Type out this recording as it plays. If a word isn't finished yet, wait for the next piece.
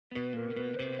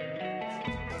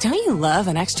Don't you love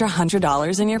an extra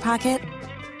 $100 in your pocket?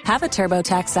 Have a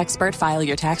TurboTax expert file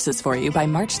your taxes for you by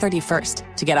March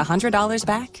 31st to get $100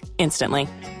 back instantly.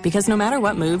 Because no matter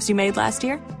what moves you made last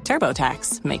year,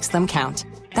 TurboTax makes them count.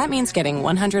 That means getting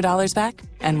 $100 back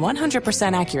and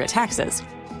 100% accurate taxes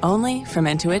only from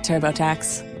Intuit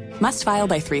TurboTax. Must file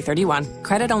by 3/31.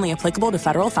 Credit only applicable to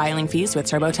federal filing fees with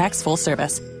TurboTax full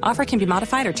service. Offer can be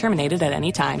modified or terminated at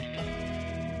any time.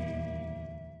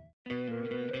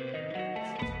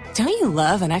 Don't you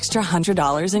love an extra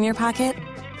 $100 in your pocket?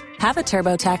 Have a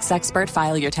TurboTax expert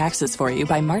file your taxes for you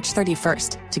by March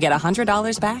 31st to get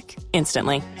 $100 back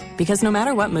instantly. Because no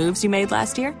matter what moves you made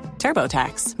last year,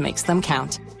 TurboTax makes them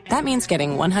count. That means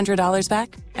getting $100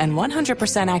 back and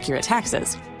 100% accurate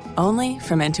taxes only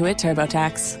from Intuit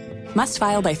TurboTax. Must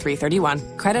file by 3/31.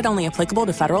 Credit only applicable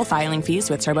to federal filing fees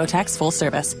with TurboTax full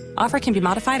service. Offer can be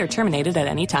modified or terminated at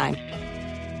any time.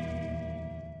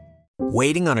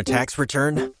 Waiting on a tax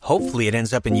return? Hopefully it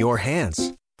ends up in your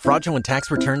hands. Fraudulent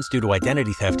tax returns due to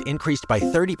identity theft increased by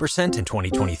 30% in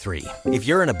 2023. If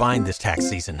you're in a bind this tax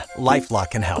season,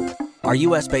 LifeLock can help. Our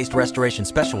U.S.-based restoration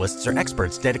specialists are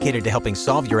experts dedicated to helping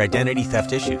solve your identity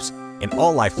theft issues. And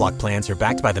all LifeLock plans are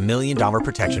backed by the $1 Million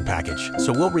Protection Package.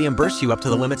 So we'll reimburse you up to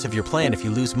the limits of your plan if you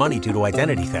lose money due to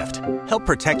identity theft. Help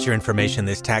protect your information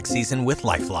this tax season with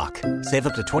LifeLock. Save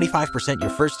up to 25% your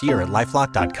first year at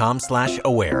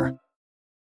LifeLock.com/aware.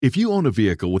 If you own a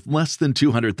vehicle with less than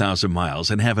 200,000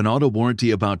 miles and have an auto warranty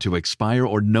about to expire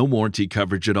or no warranty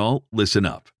coverage at all, listen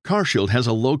up. CarShield has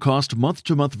a low-cost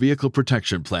month-to-month vehicle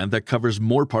protection plan that covers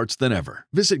more parts than ever.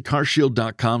 Visit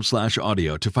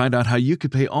carshield.com/audio to find out how you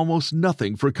could pay almost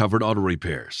nothing for covered auto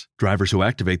repairs. Drivers who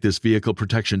activate this vehicle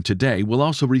protection today will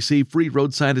also receive free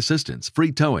roadside assistance,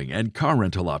 free towing, and car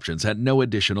rental options at no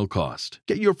additional cost.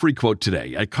 Get your free quote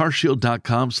today at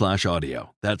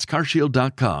carshield.com/audio. That's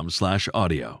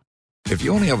carshield.com/audio. If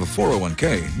you only have a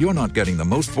 401k, you're not getting the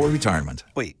most for retirement.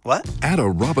 Wait, what? Add a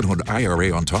Robinhood IRA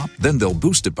on top, then they'll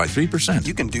boost it by 3%.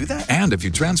 You can do that? And if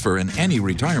you transfer in any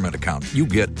retirement account, you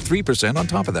get 3% on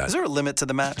top of that. Is there a limit to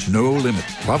the match? No limit.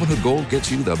 Robinhood Gold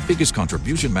gets you the biggest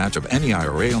contribution match of any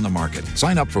IRA on the market.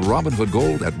 Sign up for Robinhood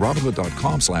Gold at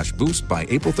Robinhood.com/boost by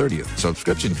April 30th.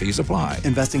 Subscription fees apply.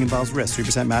 Investing involves risk.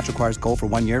 3% match requires gold for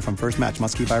 1 year from first match.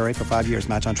 Must keep IRA for 5 years.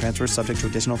 Match on transfers subject to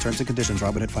additional terms and conditions.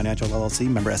 Robinhood Financial LLC.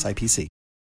 Member SIPC.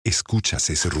 ¿Escuchas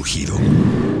ese rugido?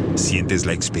 ¿Sientes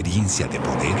la experiencia de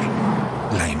poder?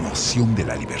 ¿La emoción de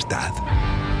la libertad?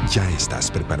 Ya estás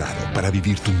preparado para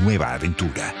vivir tu nueva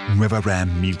aventura. Nueva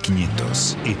Ram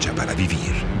 1500, hecha para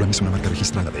vivir. Ram es una marca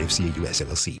registrada de FCA US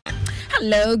LLC.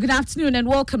 Hello, good afternoon and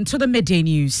welcome to the Midday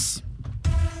News.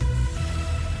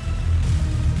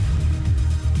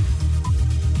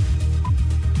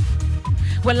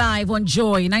 We're live on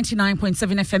Joy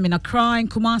 99.7 FM in Accra and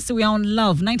Kumasi. We are on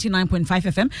Love 99.5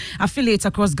 FM. Affiliates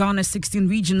across Ghana's 16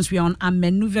 regions. We are on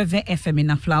Amenuveve FM in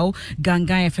Aflao,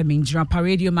 Ganga FM in Jirapa,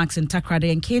 Radio Max in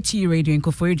Takrade, and KTU Radio in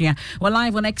Koforidua. We're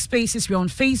live on X Spaces. We're on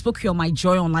Facebook. We're on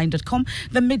myjoyonline.com.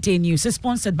 The Midday News is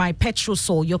sponsored by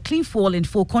Petrosol, your clean fuel in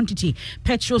full quantity.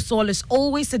 Petrosol is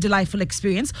always a delightful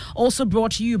experience. Also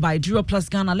brought to you by Duroplus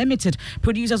Ghana Limited,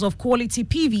 producers of quality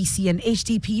PVC and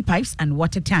HDPE pipes and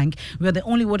water tank. We're the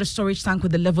only water storage tank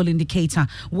with the level indicator.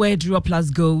 Where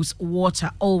Duroplus goes,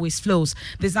 water always flows.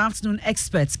 This afternoon,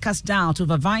 experts cast doubt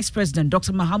over Vice President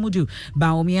Dr. Mahama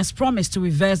Baomia's promise to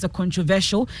reverse the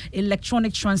controversial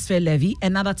electronic transfer levy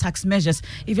and other tax measures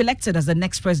if elected as the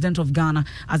next president of Ghana,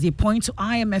 as they point to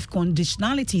IMF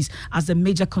conditionalities as a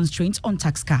major constraint on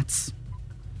tax cuts.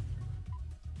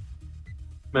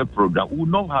 Program will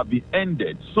not have been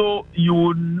ended, so you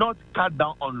will not cut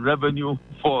down on revenue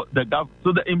for the government.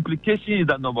 So the implication is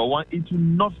that, number one, it will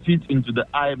not fit into the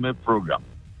IMF program.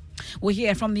 We'll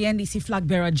hear from the NDC flag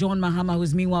bearer John Mahama,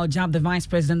 who's meanwhile jabbed the vice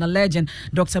president, alleging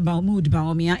Dr.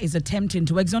 Baomia is attempting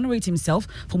to exonerate himself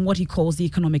from what he calls the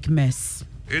economic mess.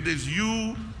 It is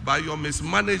you, by your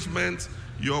mismanagement,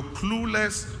 your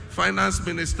clueless finance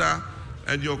minister,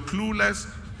 and your clueless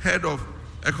head of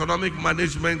economic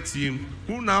management team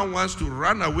who now wants to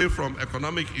run away from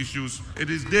economic issues. It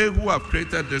is they who have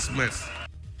created this mess.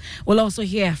 We'll also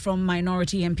hear from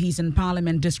minority MPs in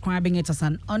Parliament describing it as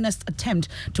an honest attempt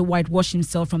to whitewash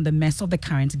himself from the mess of the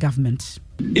current government.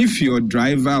 If your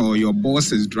driver or your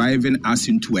boss is driving us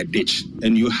into a ditch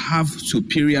and you have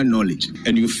superior knowledge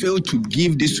and you fail to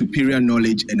give this superior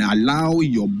knowledge and allow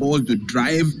your boss to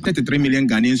drive 33 million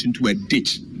Ghanaians into a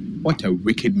ditch, what a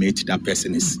wicked mate that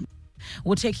person is.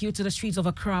 We'll take you to the streets of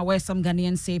Accra, where some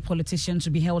Ghanaians say politicians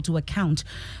should be held to account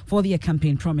for their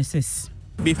campaign promises.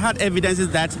 We've had evidences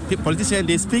that politicians,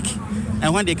 they speak,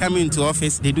 and when they come into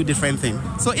office, they do different things.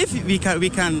 So if we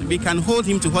can hold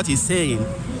him to what he's saying,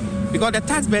 because the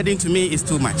tax burden to me is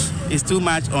too much. It's too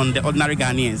much on the ordinary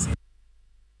Ghanaians.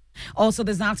 Also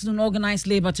this afternoon, organised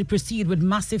labour to proceed with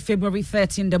massive February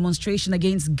 13 demonstration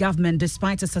against government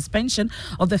despite a suspension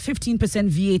of the 15%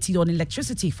 VAT on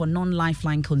electricity for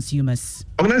non-lifeline consumers.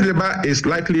 Organised labour is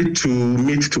likely to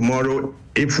meet tomorrow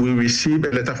if we receive a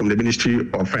letter from the Ministry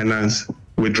of Finance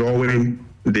withdrawing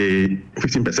the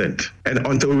 15%. And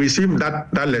until we receive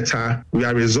that letter, we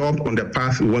are resolved on the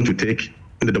path we want to take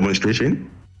in the demonstration.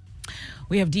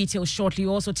 We have details shortly.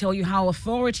 We'll also tell you how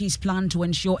authorities plan to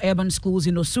ensure urban schools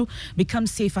in Osu become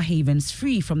safer havens,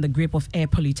 free from the grip of air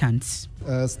pollutants.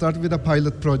 Start with a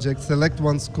pilot project, select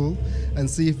one school, and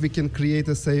see if we can create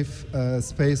a safe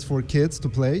space for kids to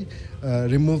play,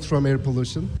 removed from air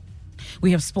pollution.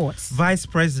 We have sports. Vice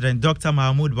President Dr.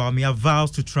 Mahama Bawumia vows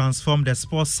to transform the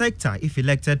sports sector if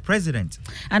elected president.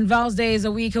 And Vows Day is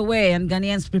a week away, and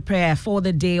Ghanaians prepare for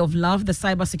the Day of Love. The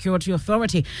Cybersecurity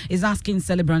Authority is asking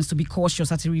celebrants to be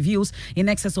cautious as it reveals in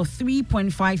excess of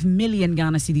 3.5 million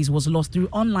Ghana cedis was lost through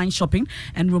online shopping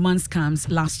and romance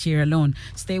scams last year alone.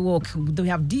 Stay woke. We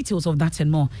have details of that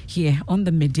and more here on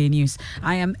the Midday News.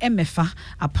 I am Emefa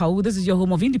Apau. This is your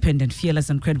home of independent, fearless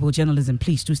and credible journalism.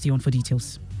 Please do stay on for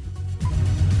details.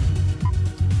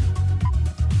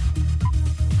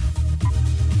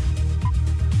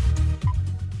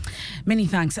 Many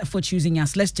thanks for choosing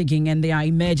us. Let's dig in, and there are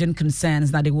emergent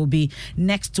concerns that it will be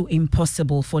next to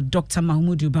impossible for Dr.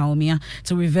 Mahama Bawumia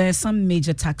to reverse some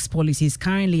major tax policies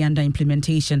currently under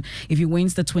implementation if he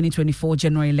wins the 2024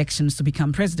 general elections to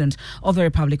become president of the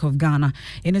Republic of Ghana.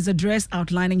 In his address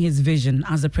outlining his vision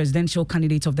as the presidential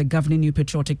candidate of the governing New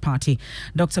Patriotic Party,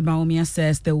 Dr. Bawumia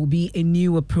says there will be a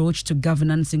new approach to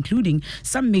governance, including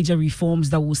some major reforms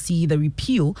that will see the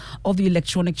repeal of the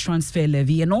electronic transfer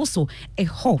levy and also a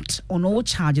halt on all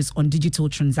charges on digital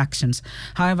transactions.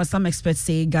 However, some experts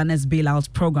say Ghana's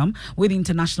bailout program with the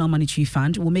International Monetary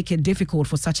Fund will make it difficult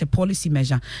for such a policy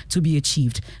measure to be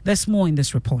achieved. There's more in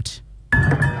this report.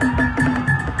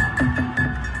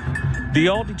 The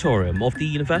auditorium of the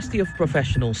University of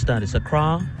Professional Studies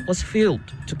Accra was filled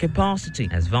to capacity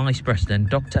as Vice President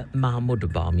Dr. Mahama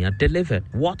Bawumia delivered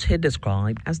what he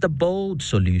described as the bold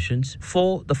solutions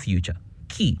for the future.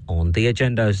 Key on the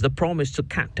agenda is the promise to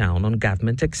cut down on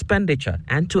government expenditure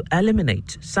and to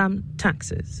eliminate some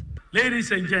taxes.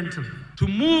 Ladies and gentlemen, to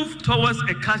move towards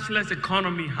a cashless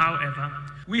economy, however,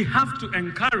 we have to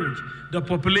encourage the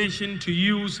population to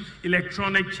use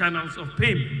electronic channels of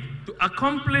payment. To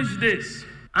accomplish this,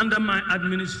 under my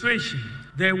administration,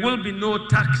 there will be no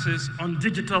taxes on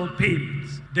digital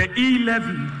payments. The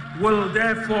e-levy will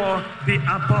therefore be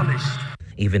abolished.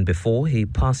 Even before he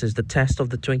passes the test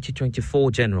of the 2024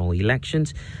 general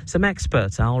elections, some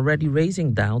experts are already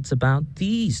raising doubts about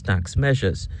these tax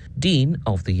measures. Dean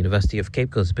of the University of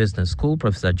Cape Coast Business School,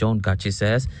 Professor John Gachi,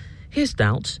 says his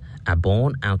doubts are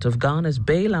born out of Ghana's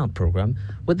bailout program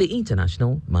with the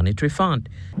International Monetary Fund.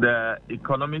 The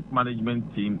economic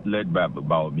management team led by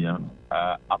Bawumia,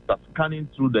 after scanning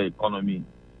through the economy,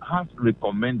 has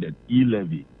recommended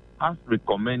e-levy, has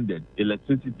recommended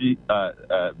electricity,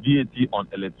 VAT on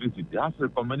electricity, has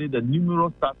recommended the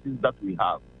numerous taxes that we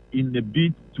have in a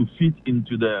bid to fit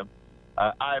into the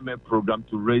IMF program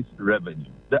to raise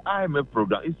revenue. The IMF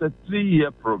program is a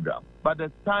 3-year program. By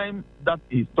the time that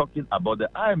he's talking about the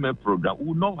IMF program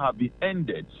will not have been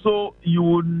ended. So you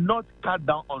will not cut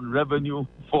down on revenue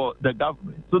for the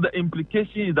government. So the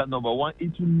implication is that, number one,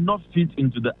 it will not fit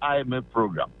into the IMF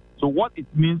program. So what it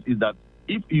means is that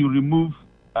if you remove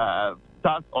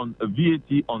tax on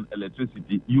VAT on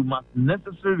electricity, you must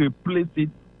necessarily replace it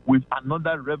with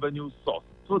another revenue source.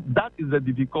 So that is the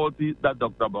difficulty that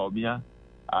Dr. Bawumia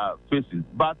faces.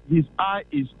 But his eye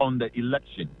is on the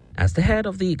election. As the head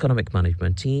of the economic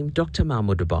management team, Dr.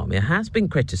 Mahama Bawumia has been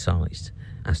criticized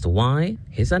as to why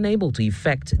he's unable to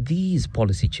effect these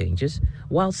policy changes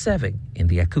while serving in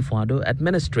the Akufo-Addo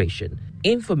administration.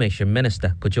 Information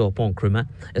Minister Kojo Nkrumah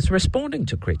is responding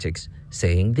to critics,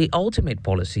 saying the ultimate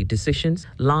policy decisions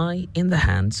lie in the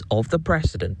hands of the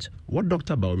president. What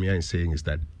Dr. Bawumia is saying is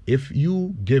that if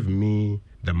you give me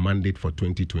the mandate for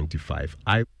 2025,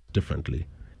 I differently.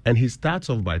 And he starts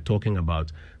off by talking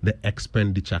about the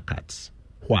expenditure cuts.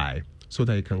 Why? So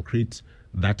that he can create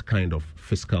that kind of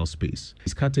fiscal space.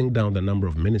 He's cutting down the number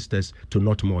of ministers to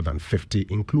not more than 50,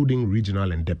 including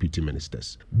regional and deputy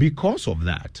ministers. Because of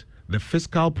that, the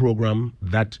fiscal program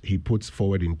that he puts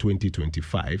forward in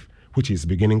 2025 which he's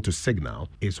beginning to signal,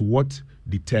 is what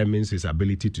determines his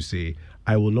ability to say,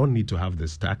 I will not need to have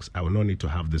this tax, I will not need to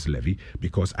have this levy,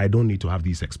 because I don't need to have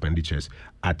these expenditures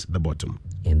at the bottom.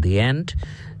 In the end,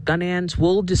 Ghanaians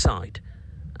will decide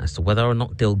as to whether or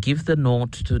not they'll give the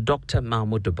nod to Dr.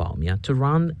 Mahmoud Bawumia to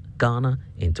run Ghana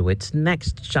into its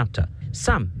next chapter.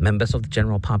 Some members of the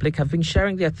general public have been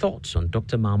sharing their thoughts on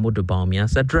Dr. Mahmoud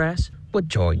Bawumia's address with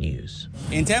Joy News.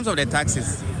 In terms of the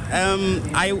taxes,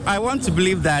 I want to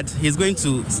believe that he's going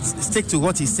to stick to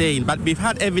what he's saying, but we've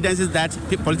had evidences that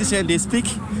politicians, they speak,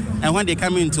 and when they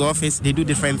come into office, they do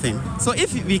different things. So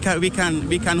if we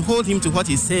can hold him to what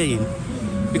he's saying,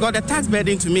 because the tax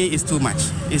burden to me is too much.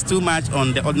 It's too much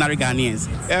on the ordinary Ghanaians.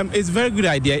 It's a very good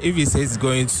idea if he says he's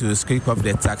going to scrape off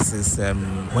the taxes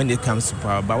when it comes to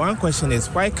power. But one question is,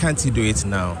 why can't he do it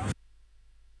now?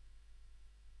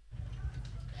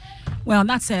 Well,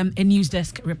 that's a news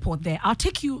desk report there. I'll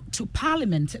take you to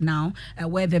Parliament now,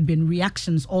 where there have been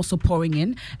reactions also pouring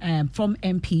in from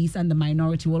MPs and the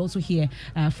minority. We'll also hear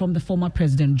from the former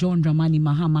president, John Dramani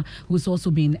Mahama, who's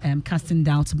also been casting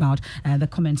doubts about the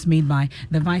comments made by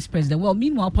the vice president. Well,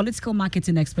 meanwhile, political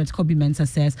marketing expert Kobe Mensah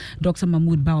says Dr.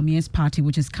 Mahmoud Bawumia's party,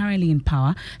 which is currently in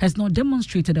power, has not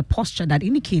demonstrated a posture that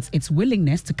indicates its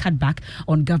willingness to cut back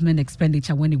on government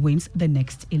expenditure when it wins the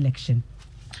next election.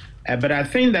 But I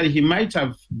think that he might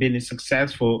have been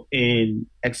successful in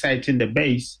exciting the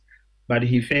base, but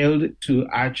he failed to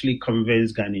actually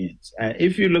convince Ghanaians.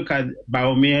 If you look at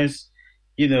Bawumia's,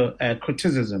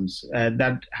 criticisms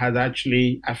that has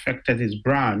actually affected his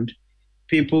brand,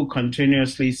 people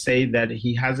continuously say that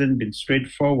he hasn't been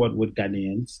straightforward with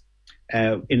Ghanaians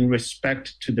in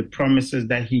respect to the promises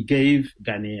that he gave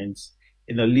Ghanaians,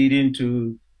 leading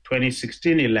to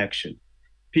 2016 election.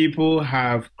 People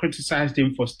have criticized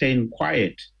him for staying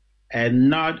quiet and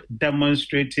not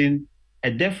demonstrating a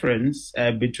difference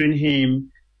between him,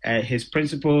 his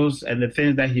principles, and the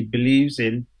things that he believes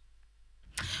in.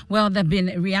 Well, there have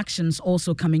been reactions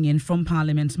also coming in from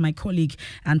Parliament. My colleague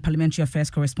and Parliamentary Affairs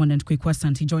correspondent, Kwekwa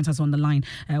Santi, joins us on the line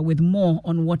with more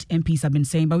on what MPs have been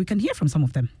saying, but we can hear from some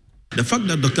of them. The fact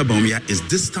that Dr. Bawumia is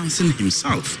distancing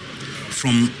himself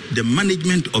from the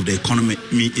management of the economy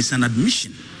is an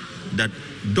admission that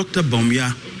Dr.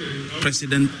 Bawumia,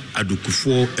 President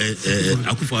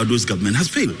Akufo-Addo's government has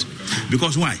failed.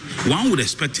 Because why? One would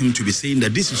expect him to be saying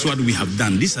that this is what we have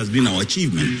done, this has been our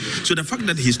achievement. So the fact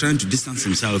that he's trying to distance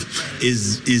himself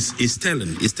is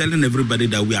telling everybody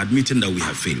that we are admitting that we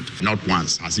have failed. Not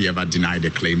once has he ever denied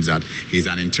the claims that he's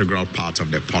an integral part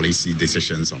of the policy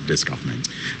decisions of this government.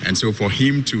 And so for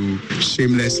him to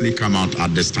shamelessly come out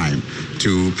at this time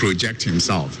to project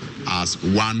himself as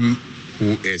one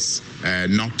who is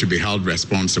not to be held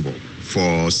responsible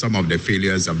for some of the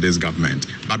failures of this government,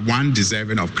 but one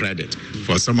deserving of credit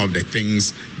for some of the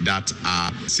things that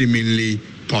are seemingly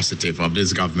positive of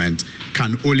this government,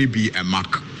 can only be a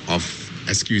mark of,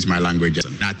 excuse my language.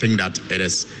 And I think that it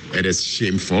is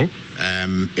shameful.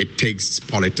 It takes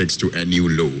politics to a new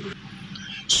low.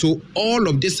 So all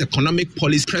of this economic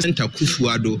policy President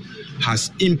Akufo-Addo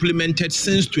has implemented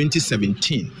since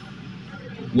 2017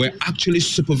 were actually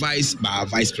supervised by our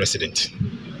vice president.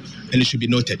 And it should be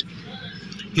noted,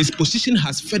 his position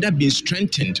has further been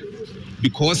strengthened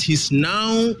because he's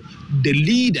now the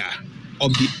leader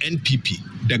of the NPP,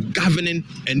 the governing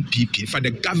NPP, in fact,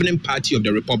 the governing party of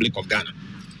the Republic of Ghana.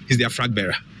 He's their flag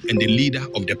bearer and the leader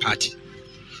of the party.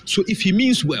 So if he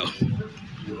means well,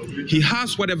 he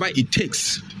has whatever it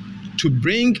takes to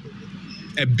bring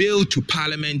a bill to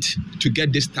Parliament to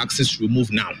get these taxes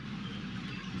removed now.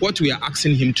 What we are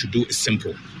asking him to do is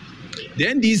simple. The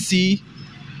NDC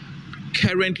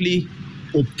currently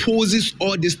opposes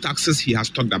all these taxes he has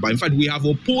talked about. In fact, we have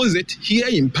opposed it here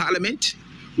in Parliament.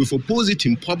 We've opposed it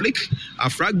in public.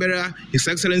 Our flag bearer, His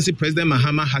Excellency President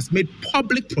Mahama, has made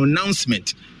public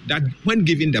pronouncement that when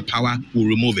given the power, will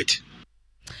remove it.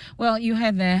 Well, you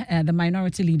heard there the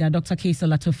minority leader, Dr. Kaisa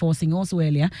Lato, forcing also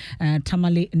earlier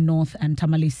Tamale North and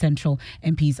Tamale Central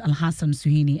MPs Al-Hassan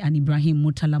Suhini and Ibrahim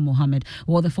Murtala Mohammed,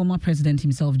 while the former president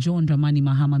himself, John Dramani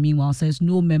Mahama, meanwhile says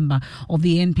no member of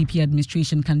the NPP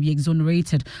administration can be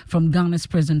exonerated from Ghana's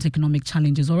present economic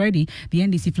challenges. Already, the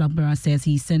NDC flag bearer says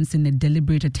he's sensing a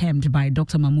deliberate attempt by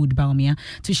Dr. Mahmoud Bawumia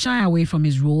to shy away from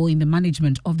his role in the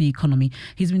management of the economy.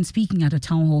 He's been speaking at a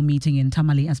town hall meeting in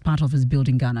Tamale as part of his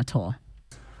Building Ghana tour.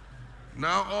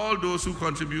 Now all those who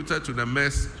contributed to the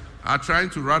mess are trying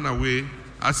to run away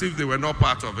as if they were not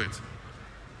part of it.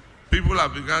 People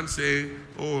have begun saying,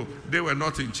 oh, they were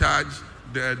not in charge,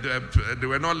 they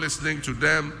were not listening to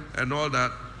them and all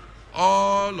that.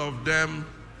 All of them,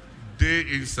 they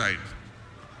inside.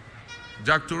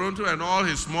 Jack Toronto and all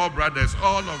his small brothers,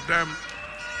 all of them,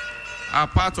 are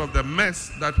part of the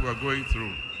mess that we're going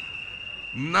through.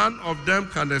 None of them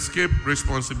can escape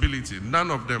responsibility.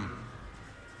 None of them.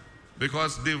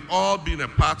 Because they've all been a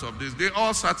part of this. They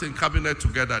all sat in cabinet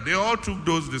together. They all took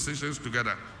those decisions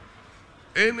together.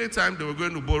 Anytime they were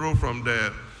going to borrow from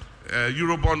the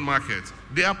Eurobond market,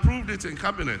 they approved it in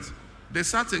cabinet. They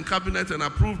sat in cabinet and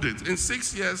approved it. In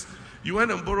 6 years, you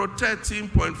went and borrowed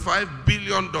 $13.5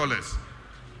 billion,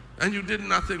 and you did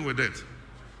nothing with it.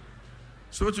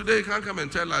 So today you can't come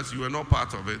and tell us you were not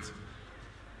part of it.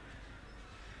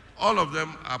 All of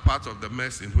them are part of the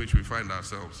mess in which we find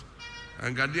ourselves.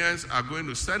 And Ghanaians are going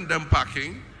to send them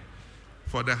packing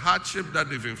for the hardship that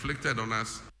they've inflicted on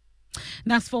us.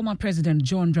 That's former President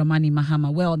John Dramani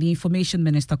Mahama. Well, the Information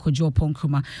Minister Kojo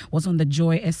Oppong-Nkrumah was on the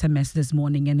Joy SMS this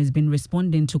morning and has been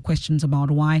responding to questions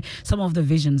about why some of the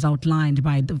visions outlined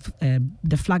by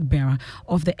the flag bearer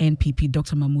of the NPP,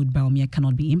 Dr. Mahmoud Bawumia,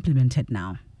 cannot be implemented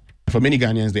now. For many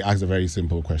Ghanaians, they ask a very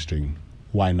simple question.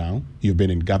 Why now? You've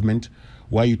been in government.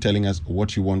 Why are you telling us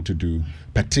what you want to do,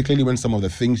 particularly when some of the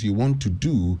things you want to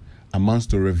do amounts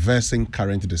to reversing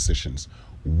current decisions?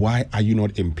 Why are you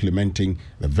not implementing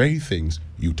the very things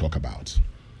you talk about?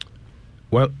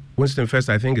 Well, Winston, first,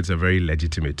 I think it's a very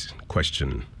legitimate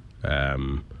question.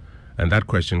 And that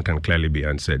question can clearly be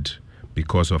answered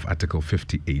because of Article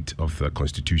 58 of the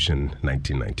Constitution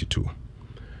 1992.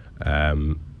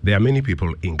 There are many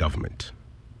people in government.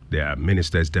 There are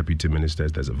ministers, deputy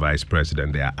ministers, there's a vice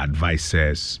president, there are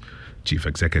advisors, chief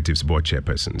executives, board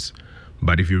chairpersons.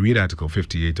 But if you read Article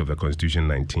 58 of the Constitution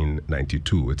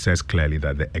 1992, it says clearly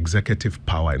that the executive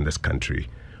power in this country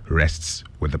rests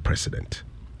with the president.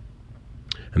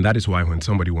 And that is why when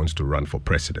somebody wants to run for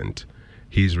president,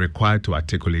 he is required to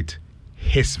articulate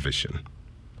his vision.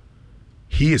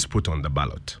 He is put on the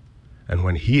ballot. And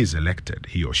when he is elected,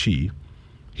 he or she,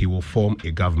 he will form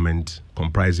a government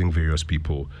comprising various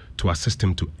people to assist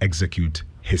him to execute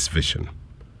his vision.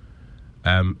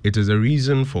 It is a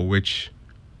reason for which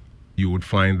you would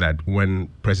find that when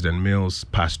President Mills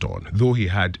passed on, though he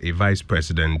had a vice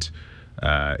president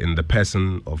in the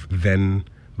person of then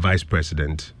Vice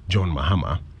President John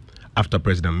Mahama, after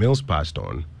President Mills passed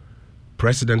on,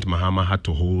 President Mahama had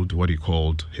to hold what he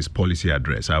called his policy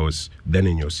address. I was then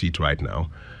in your seat right now.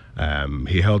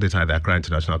 He held it at the Accra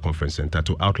International Conference Center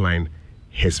to outline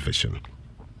his vision.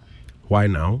 Why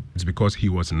now? It's because he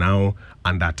was now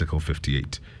under Article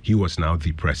 58. He was now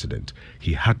the president.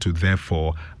 He had to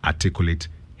therefore articulate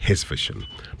his vision.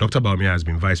 Dr. Bawumia has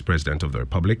been Vice President of the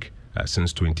Republic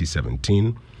since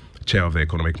 2017, Chair of the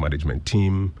Economic Management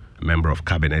Team, a member of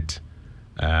Cabinet,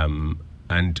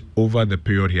 and over the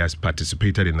period he has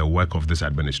participated in the work of this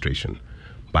administration.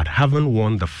 But having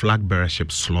won the flag bearership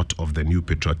slot of the New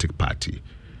Patriotic Party,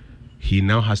 he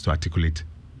now has to articulate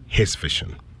his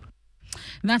vision.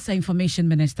 That's the Information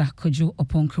Minister, Kojo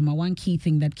Oppong-Nkrumah. One key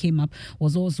thing that came up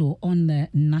was also on the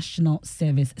National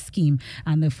Service Scheme.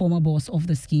 And the former boss of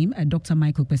the scheme, Dr.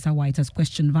 Michael Pesa-White, has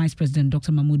questioned Vice President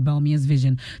Dr. Mahmoud Bawumia's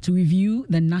vision to review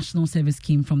the National Service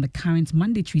Scheme from the current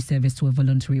mandatory service to a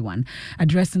voluntary one.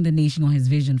 Addressing the nation on his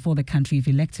vision for the country if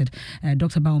elected,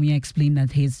 Dr. Bawumia explained that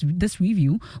this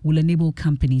review will enable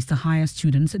companies to hire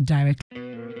students directly.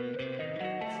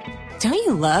 Don't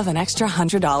you love an extra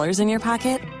 $100 in your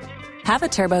pocket? Have a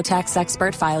TurboTax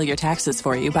expert file your taxes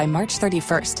for you by March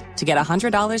 31st to get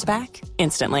 $100 back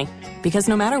instantly. Because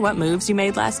no matter what moves you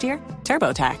made last year,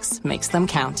 TurboTax makes them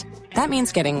count. That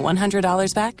means getting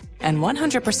 $100 back and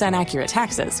 100% accurate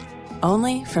taxes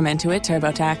only from Intuit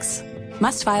TurboTax.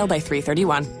 Must file by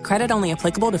 3/31. Credit only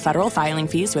applicable to federal filing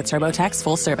fees with TurboTax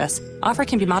full service. Offer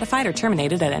can be modified or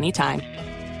terminated at any time.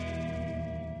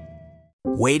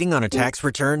 Waiting on a tax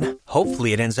return?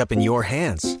 Hopefully it ends up in your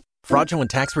hands. Fraudulent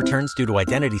tax returns due to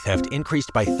identity theft increased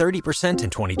by 30%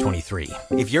 in 2023.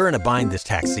 If you're in a bind this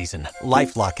tax season,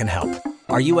 LifeLock can help.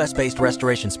 Our U.S.-based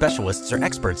restoration specialists are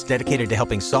experts dedicated to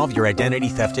helping solve your identity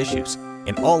theft issues.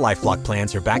 And all LifeLock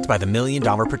plans are backed by the $1 Million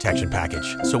Protection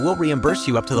Package. So we'll reimburse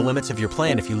you up to the limits of your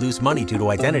plan if you lose money due to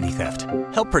identity theft.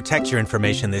 Help protect your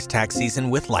information this tax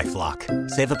season with LifeLock.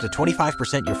 Save up to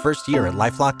 25% your first year at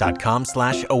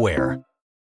LifeLock.com/aware.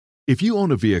 If you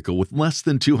own a vehicle with less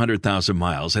than 200,000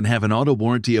 miles and have an auto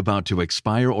warranty about to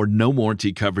expire or no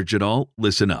warranty coverage at all,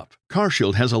 listen up.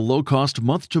 CarShield has a low-cost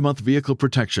month-to-month vehicle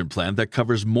protection plan that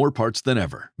covers more parts than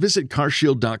ever. Visit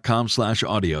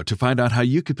carshield.com/audio to find out how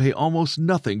you could pay almost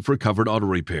nothing for covered auto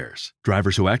repairs.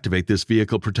 Drivers who activate this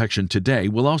vehicle protection today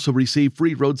will also receive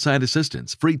free roadside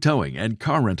assistance, free towing, and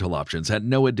car rental options at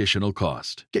no additional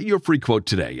cost. Get your free quote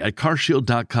today at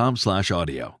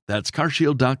carshield.com/audio. That's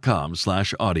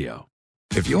carshield.com/audio.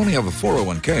 If you only have a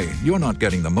 401k, you're not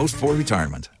getting the most for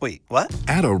retirement. Wait, what?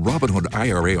 Add a Robinhood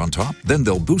IRA on top, then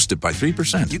they'll boost it by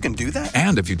 3%. You can do that?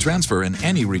 And if you transfer in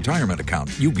any retirement account,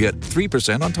 you get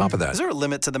 3% on top of that. Is there a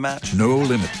limit to the match? No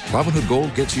limit. Robinhood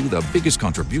Gold gets you the biggest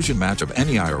contribution match of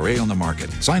any IRA on the market.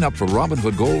 Sign up for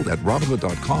Robinhood Gold at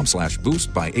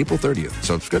Robinhood.com/boost by April 30th.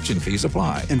 Subscription fees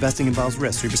apply. Investing involves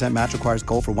risk. 3% match requires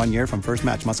gold for 1 year from first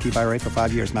match. Must keep IRA for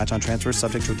 5 years. Match on transfers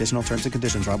subject to additional terms and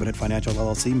conditions. Robinhood Financial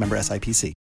LLC, member SIPC.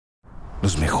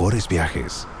 Los mejores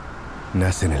viajes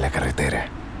nacen en la carretera,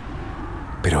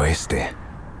 pero este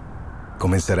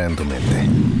comenzará en tu mente.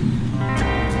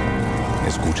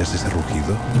 ¿Escuchas ese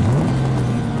rugido?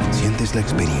 ¿Sientes la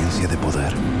experiencia de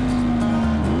poder?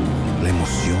 ¿La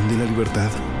emoción de la libertad?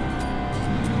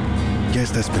 Ya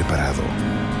estás preparado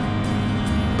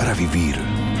para vivir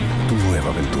tu nueva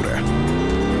aventura.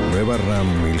 Nueva Ram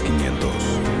 1500.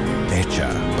 Hecha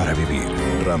para vivir.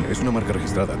 Ram es una marca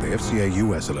registrada de FCI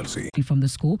US LLC. From the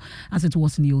school, as it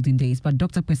was in the olden days, but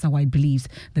Dr. Pesa White believes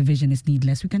the vision is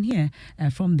needless. We can hear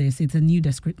from this. It's a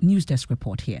news desk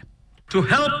report here. To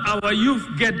help our youth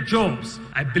get jobs,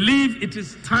 I believe it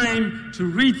is time to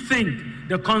rethink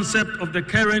the concept of the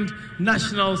current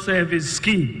National Service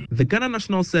Scheme. The Ghana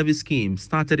National Service Scheme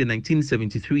started in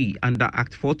 1973 under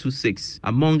Act 426.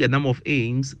 Among a number of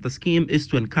aims, the scheme is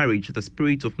to encourage the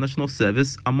spirit of national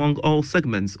service among all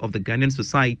segments of the Ghanaian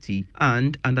society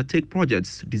and undertake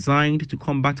projects designed to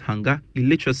combat hunger,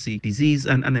 illiteracy, disease,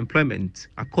 and unemployment.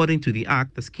 According to the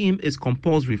Act, the scheme is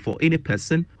compulsory for any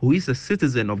person who is a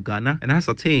citizen of Ghana and has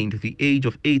attained the age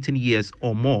of 18 years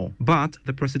or more. But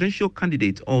the presidential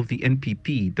candidate of the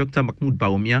NPP, Dr. Mahmoud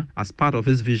Bawumia, as part of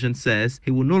his vision, says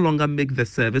he will no longer make the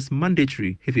service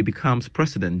mandatory if he becomes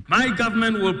president. My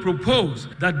government will propose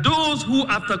that those who,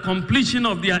 after completion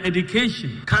of their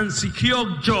education, can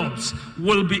secure jobs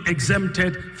will be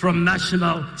exempted from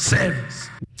national service.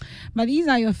 But these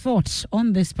are your thoughts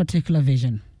on this particular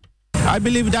vision. I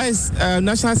believe that is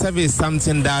national service is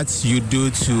something that you do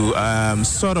to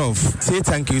sort of say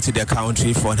thank you to the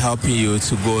country for helping you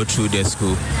to go through the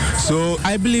school. So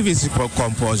I believe it's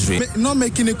compulsory. Not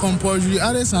making it compulsory,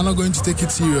 others are not going to take it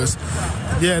serious.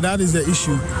 Yeah, that is the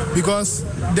issue. Because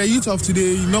the youth of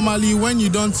today, normally when you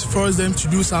don't force them to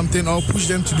do something or push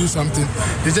them to do something,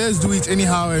 they just do it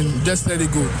anyhow and just let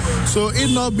it go. So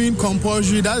it not being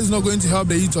compulsory, that is not going to help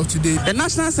the youth of today. The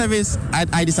national service,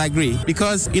 I disagree.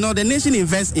 Because, the nation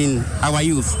invests in our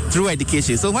youth through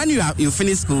education. So when you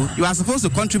finish school, you are supposed to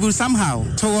contribute somehow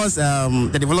towards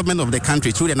the development of the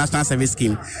country through the national service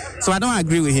scheme. So I don't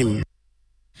agree with him.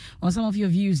 Well, some of your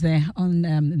views there on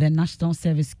the National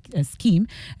Service Scheme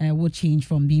will change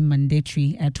from being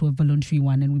mandatory to a voluntary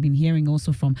one. And we've been hearing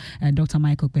also from Dr.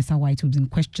 Michael Pesa White, who's been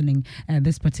questioning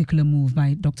this particular move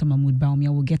by Dr. Mahmoud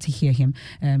Bawumia. We'll get to hear him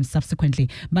subsequently.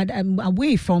 But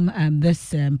away from this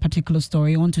particular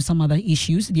story, on to some other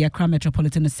issues. The Accra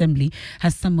Metropolitan Assembly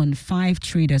has summoned 5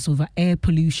 traders over air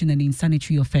pollution and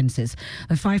insanitary offences.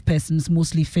 The 5 persons,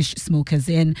 mostly fish smokers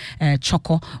in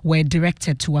Choco, were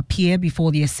directed to appear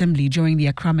before the Assembly during the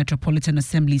Accra Metropolitan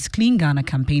Assembly's Clean Ghana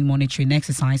campaign monitoring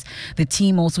exercise. The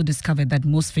team also discovered that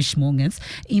most fish smokers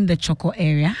in the Choco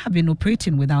area have been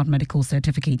operating without medical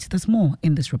certificates. There's more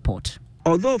in this report.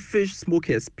 Although fish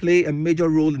smokers play a major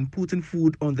role in putting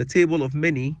food on the table of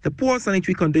many, the poor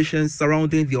sanitary conditions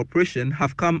surrounding the operation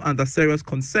have come under serious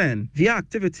concern. Their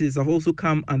activities have also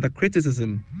come under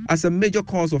criticism as a major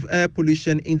cause of air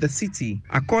pollution in the city.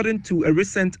 According to a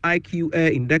recent IQ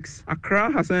Air Index,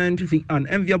 Accra has earned the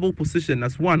unenviable position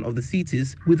as one of the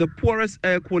cities with the poorest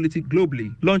air quality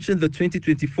globally. Launching the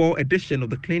 2024 edition of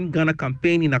the Clean Ghana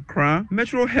campaign in Accra,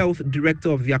 Metro Health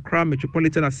Director of the Accra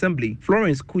Metropolitan Assembly,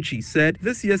 Florence Kuchi, said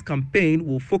this year's campaign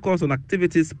will focus on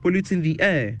activities polluting the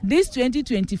air. This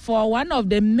 2024, one of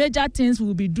the major things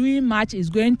we'll be doing much is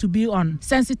going to be on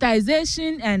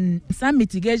sensitization and some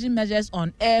mitigation measures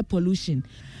on air pollution.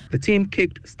 The team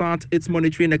kicked-start its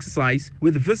monitoring exercise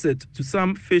with a visit to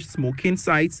some fish smoking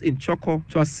sites in Choco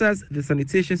to assess the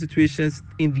sanitation situations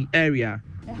in the area.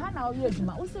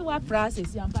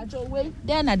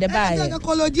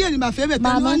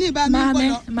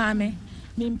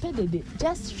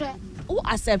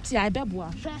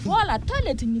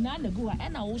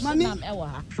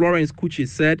 Florence Kuchi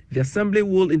said the assembly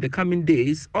will in the coming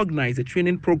days organize a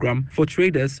training program for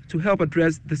traders to help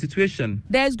address the situation.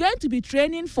 There's going to be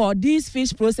training for these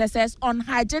fish processors on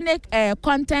hygienic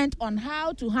content, on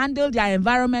how to handle their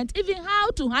environment, even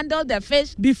how to handle the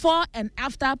fish before and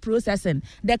after processing,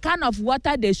 the kind of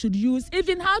water they should use,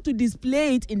 even how to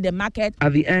display it in the market.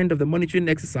 At the end of the monitoring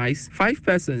exercise, 5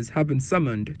 persons have been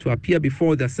summoned to appear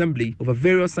before the assembly over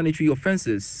various sanitary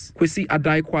offences. Kwesi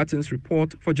Adai Kwarten's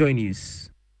report for Joy News.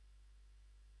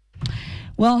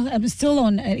 Well, still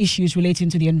on issues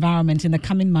relating to the environment, in the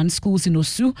coming months, schools in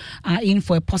Osu are in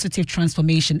for a positive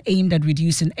transformation aimed at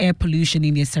reducing air pollution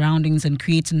in their surroundings and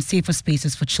creating safer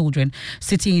spaces for children.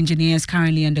 City engineers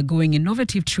currently undergoing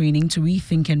innovative training to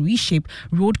rethink and reshape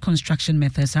road construction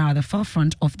methods are at the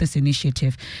forefront of this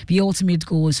initiative. The ultimate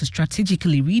goal is to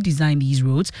strategically redesign these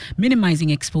roads,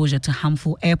 minimizing exposure to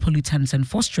harmful air pollutants and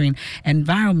fostering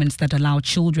environments that allow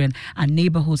children and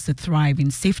neighborhoods to thrive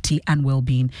in safety and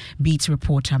well-being. Beat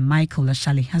reporter Michael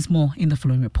Ashali has more in the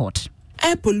following report.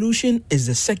 Air pollution is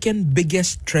the second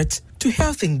biggest threat to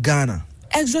health in Ghana.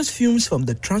 Exhaust fumes from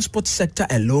the transport sector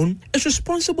alone is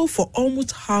responsible for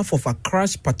almost half of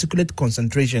Accra's particulate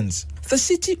concentrations. The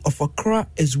city of Accra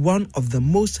is one of the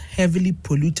most heavily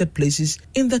polluted places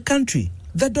in the country.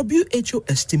 The WHO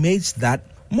estimates that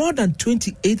more than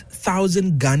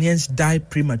 28,000 Ghanaians die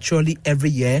prematurely every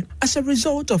year as a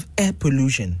result of air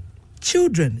pollution.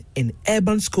 Children in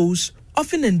urban schools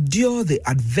often endure the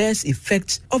adverse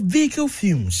effects of vehicle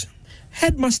fumes.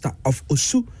 Headmaster of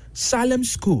Osu Salem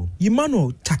School,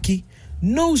 Emmanuel Taki,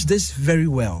 knows this very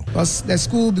well. Because the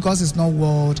school, because it's not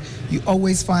walled, you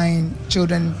always find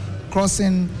children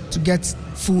crossing to get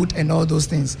food and all those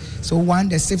things. So one,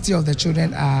 the safety of the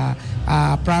children are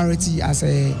priority as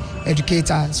a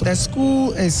educator. So the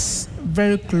school is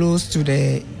very close to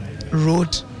the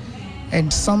road,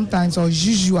 and sometimes or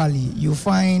usually you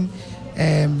find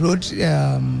road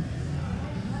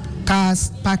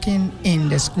cars parking in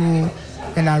the school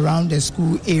and around the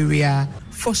school area.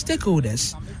 For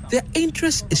stakeholders, their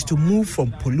interest is to move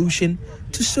from pollution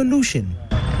to solution.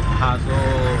 I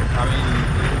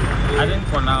think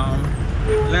for now,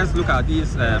 let's look at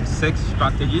these 6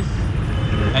 strategies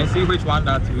and see which one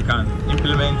that we can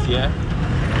implement here.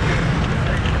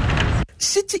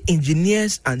 City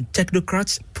engineers and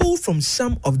technocrats pulled from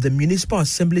some of the municipal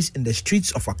assemblies in the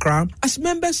streets of Accra as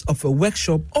members of a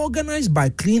workshop organized by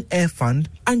Clean Air Fund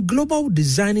and Global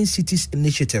Designing Cities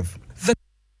Initiative.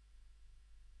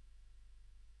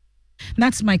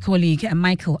 That's my colleague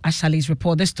Michael Ashali's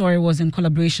report. This story was in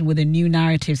collaboration with the New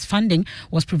Narratives. Funding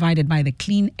was provided by the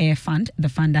Clean Air Fund. The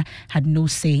funder had no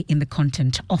say in the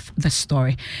content of the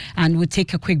story. And we'll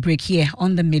take a quick break here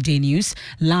on the Midday News,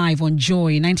 live on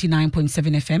Joy 99.7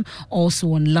 FM,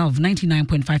 also on Love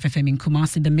 99.5 FM in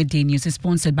Kumasi. The Midday News is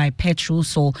sponsored by Petrol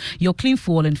Sol. Your clean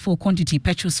fuel in full quantity.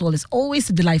 Petrol Sol is always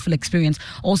a delightful experience.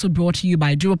 Also brought to you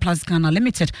by Duroplus Ghana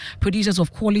Limited, producers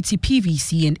of quality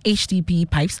PVC and HDPE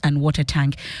pipes and water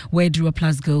tank. Where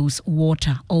Duroplus goes,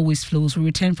 water always flows. We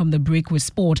return from the break with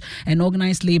sport and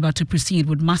organized labor to proceed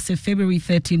with massive February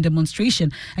 13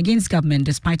 demonstration against government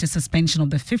despite a suspension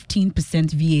of the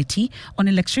 15% VAT on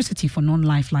electricity for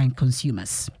non-lifeline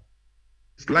consumers.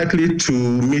 It's likely to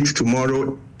meet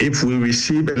tomorrow if we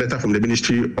receive a letter from the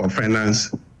Ministry of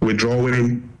Finance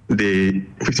withdrawing the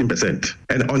 15%.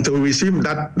 And until we receive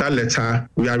that letter,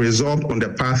 we are resolved on the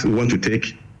path we want to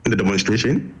take in the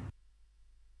demonstration.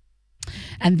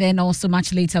 And then also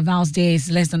much later, Val's Day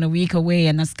is less than a week away,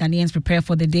 and as Ghanaians prepare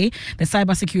for the day, the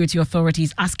cybersecurity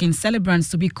authorities asking celebrants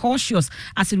to be cautious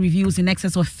as it reveals in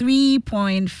excess of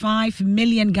 3.5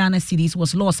 million Ghana cedis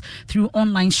was lost through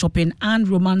online shopping and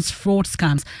romance fraud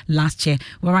scams last year.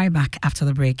 We're right back after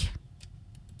the break.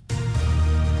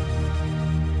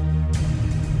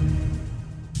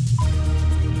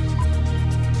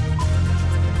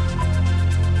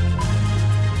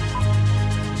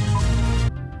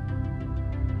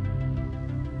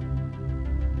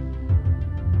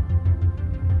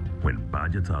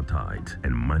 Budgets are tight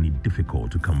and money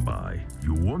difficult to come by.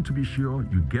 You want to be sure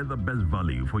you get the best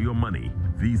value for your money.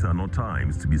 These are not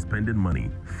times to be spending money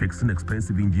fixing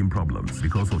expensive engine problems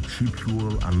because of cheap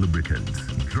fuel and lubricants.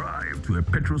 Drive to a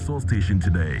Petrosol station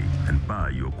today and buy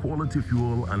your quality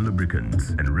fuel and lubricants,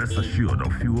 and rest assured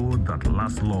of fuel that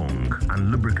lasts long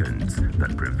and lubricants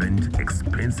that prevent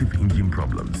expensive engine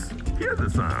problems. Hear the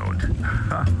sound.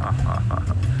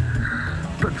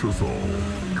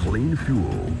 Petrosol, clean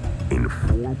fuel in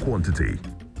full quantity.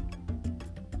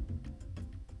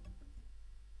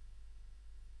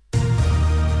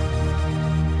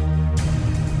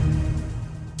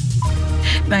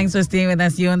 Thanks for staying with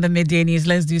us here on the Midday News.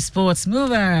 Let's do sports.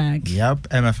 Mubarak. Yep,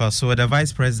 MFL. So the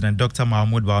Vice President, Dr.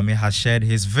 Mahmoud Bawumia, has shared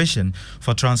his vision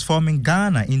for transforming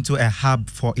Ghana into a hub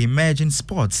for emerging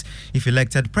sports. If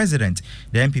elected president,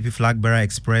 the MPP flag bearer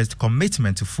expressed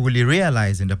commitment to fully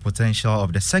realizing the potential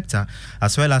of the sector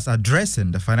as well as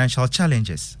addressing the financial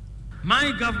challenges.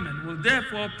 My government will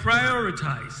therefore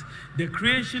prioritize the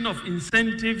creation of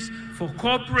incentives for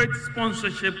corporate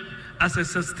sponsorship as a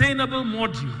sustainable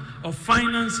module of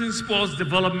financing sports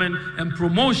development and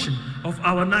promotion of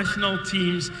our national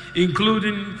teams,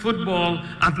 including football,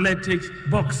 athletics,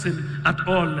 boxing at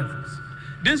all levels.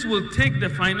 This will take the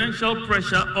financial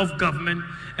pressure off government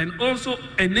and also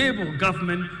enable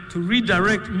government to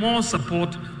redirect more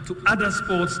support to other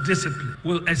sports disciplines.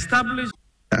 Will establish...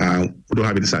 We don't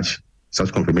have any such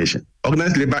confirmation.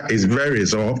 Organized labor is very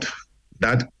resolved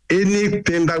that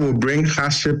anything that will bring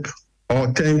hardship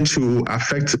or tend to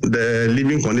affect the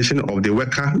living condition of the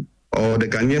worker or the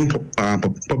Ghanaian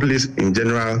populace in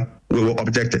general, we will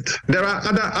object it. There are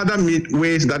other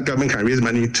ways that government can raise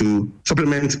money to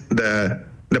supplement the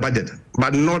budget,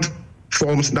 but not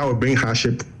forms that will bring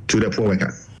hardship to the poor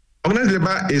worker. Organized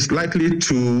labor is likely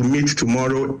to meet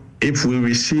tomorrow if we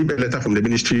receive a letter from the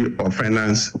Ministry of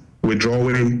Finance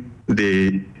withdrawing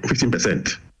the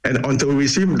 15%. And until we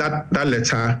receive that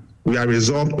letter, we are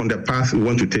resolved on the path we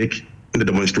want to take in the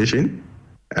demonstration.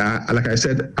 Like I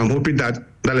said, I'm hoping that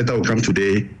letter will come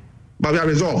today. But we are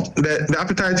resolved. The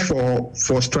appetite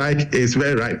for strike is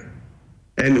very ripe.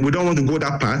 And we don't want to go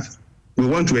that path. We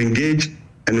want to engage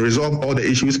and resolve all the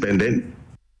issues pending.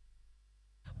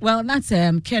 Well, that's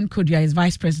Ken Kodua, is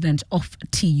Vice President of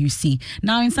TUC.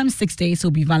 Now, in some 6 days,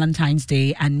 will be Valentine's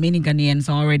Day, and many Ghanaians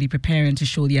are already preparing to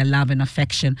show their love and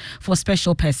affection for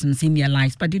special persons in their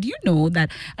lives. But did you know that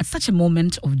at such a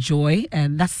moment of joy,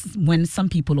 that's when some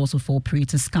people also fall prey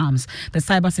to scams? The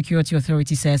Cybersecurity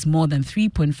Authority says more than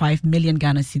 3.5 million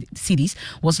Ghana cedis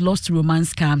was lost to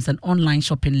romance scams and online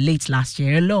shopping late last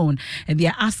year alone. And they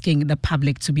are asking the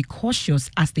public to be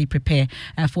cautious as they prepare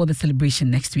for the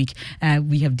celebration next week.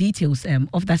 We have details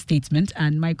of that statement,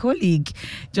 and my colleague,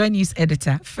 Joy News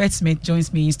editor Fred Smith,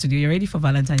 joins me in studio. You're ready for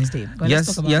Valentine's Day?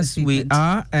 Yes, we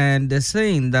are, and they're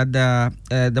saying that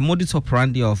the modus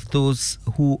operandi of those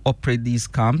who operate these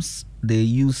scams, they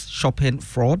use shopping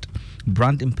fraud,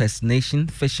 brand impersonation,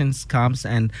 phishing scams,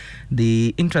 and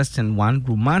the interesting one,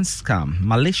 romance scam.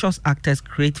 Malicious actors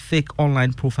create fake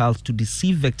online profiles to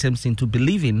deceive victims into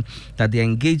believing that they're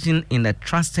engaging in a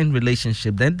trusting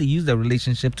relationship. Then they use the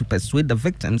relationship to persuade the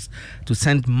victims to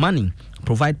send money,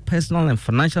 provide personal and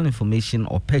financial information,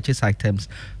 or purchase items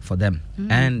for them.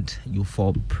 And you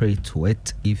fall prey to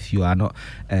it if you are not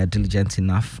diligent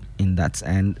enough in that.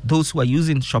 And those who are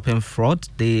using shopping fraud,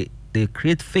 they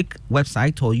create fake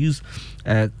websites or use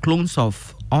clones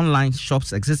of online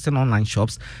shops, existing online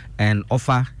shops, and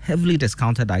offer heavily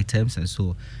discounted items. And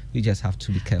so you just have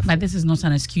to be careful. But this is not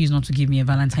an excuse not to give me a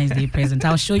Valentine's Day present.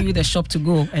 I'll show you the shop to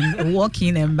go and walk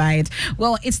in and buy it.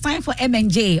 Well, it's time for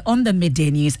M&J on the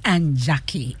midday news, and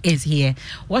Jackie is here.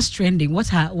 What's trending?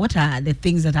 What are the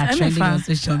things that are trending on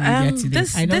social media today?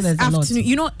 I know there's a lot.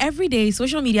 You know, every day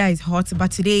social media is hot,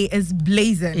 but today is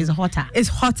blazing. It's hotter. It's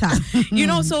hotter. You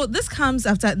know, so this comes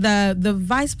after the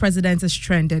vice president is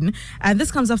trending, and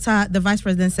this comes after the vice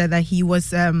president said that he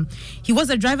was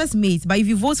a driver's mate, but if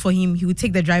you vote for him, he would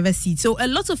take the driver's seat. So a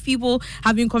lot of people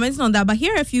have been commenting on that, but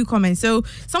here are a few comments. So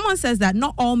someone says that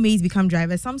not all maids become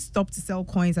drivers. Some stop to sell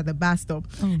coins at the bus stop.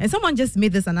 And someone just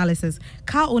made this analysis.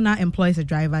 Car owner employs a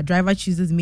driver. Driver chooses